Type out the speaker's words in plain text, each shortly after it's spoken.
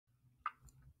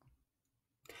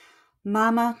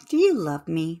Mama, Do You Love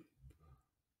Me?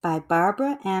 By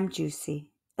Barbara M.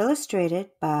 Juicy, illustrated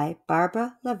by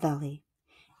Barbara Lavelli.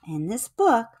 In this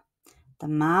book, the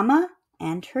mama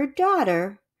and her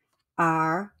daughter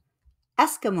are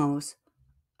Eskimos,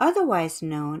 otherwise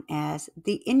known as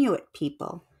the Inuit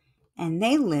people, and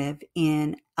they live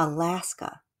in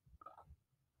Alaska.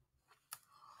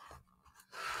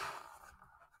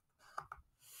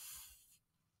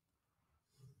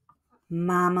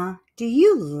 Mama, do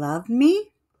you love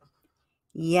me?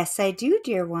 Yes, I do,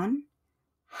 dear one.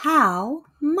 How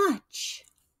much?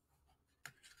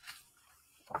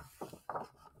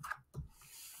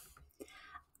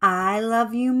 I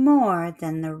love you more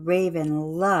than the raven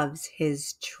loves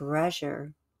his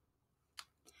treasure,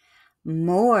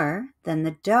 more than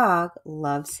the dog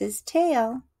loves his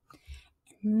tail,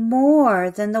 more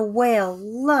than the whale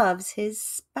loves his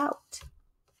spout.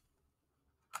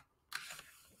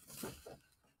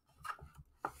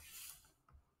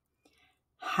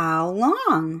 How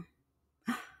long?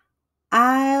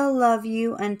 I'll love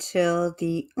you until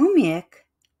the umiak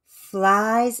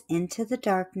flies into the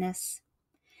darkness,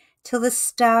 till the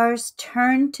stars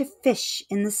turn to fish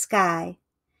in the sky,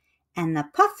 and the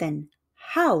puffin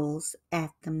howls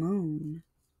at the moon.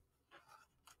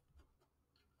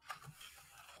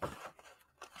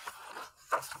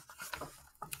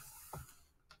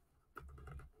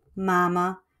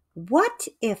 Mama, what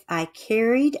if I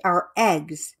carried our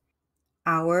eggs,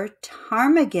 our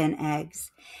ptarmigan eggs,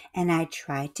 and I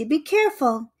tried to be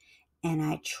careful, and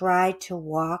I tried to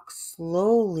walk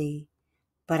slowly,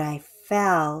 but I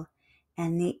fell,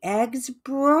 and the eggs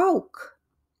broke?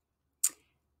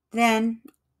 Then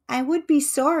I would be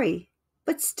sorry,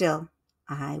 but still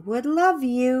I would love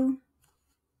you.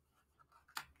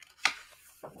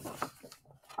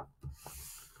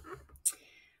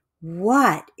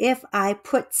 What if I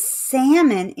put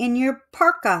salmon in your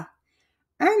parka,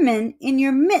 ermine in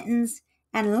your mittens,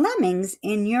 and lemmings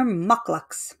in your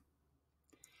mucklucks?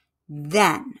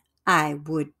 Then I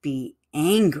would be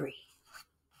angry.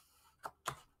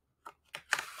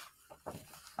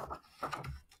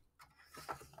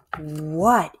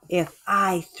 What if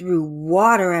I threw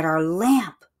water at our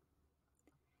lamp?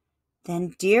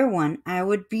 Then, dear one, I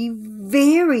would be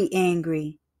very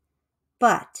angry,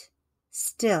 but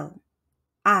still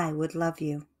I would love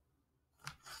you.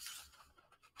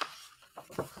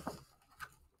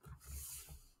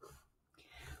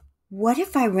 What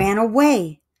if I ran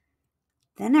away?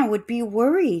 Then I would be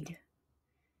worried.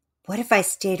 What if I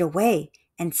stayed away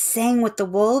and sang with the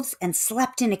wolves and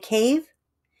slept in a cave?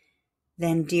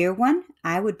 Then, dear one,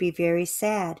 I would be very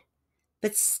sad,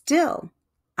 but still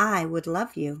I would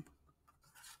love you.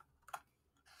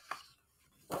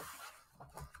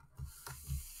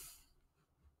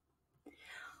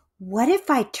 What if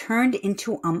I turned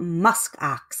into a musk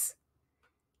ox?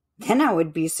 Then I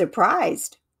would be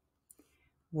surprised.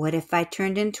 What if I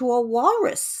turned into a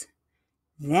walrus?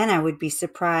 Then I would be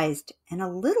surprised and a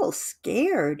little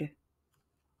scared.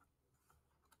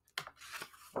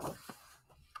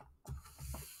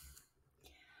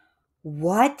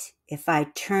 What if I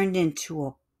turned into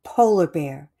a polar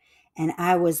bear and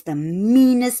I was the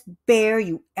meanest bear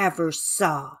you ever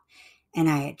saw, and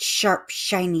I had sharp,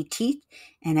 shiny teeth,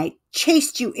 and I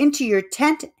chased you into your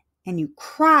tent and you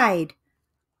cried?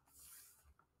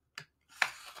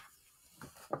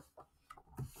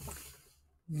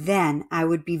 Then I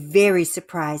would be very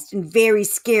surprised and very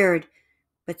scared,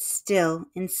 but still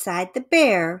inside the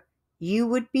bear, you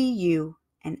would be you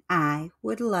and I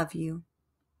would love you.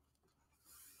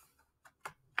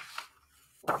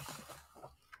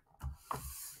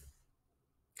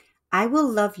 I will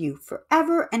love you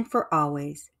forever and for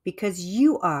always, because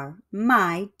you are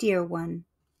my dear one.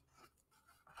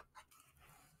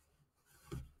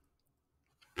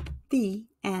 The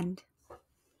end.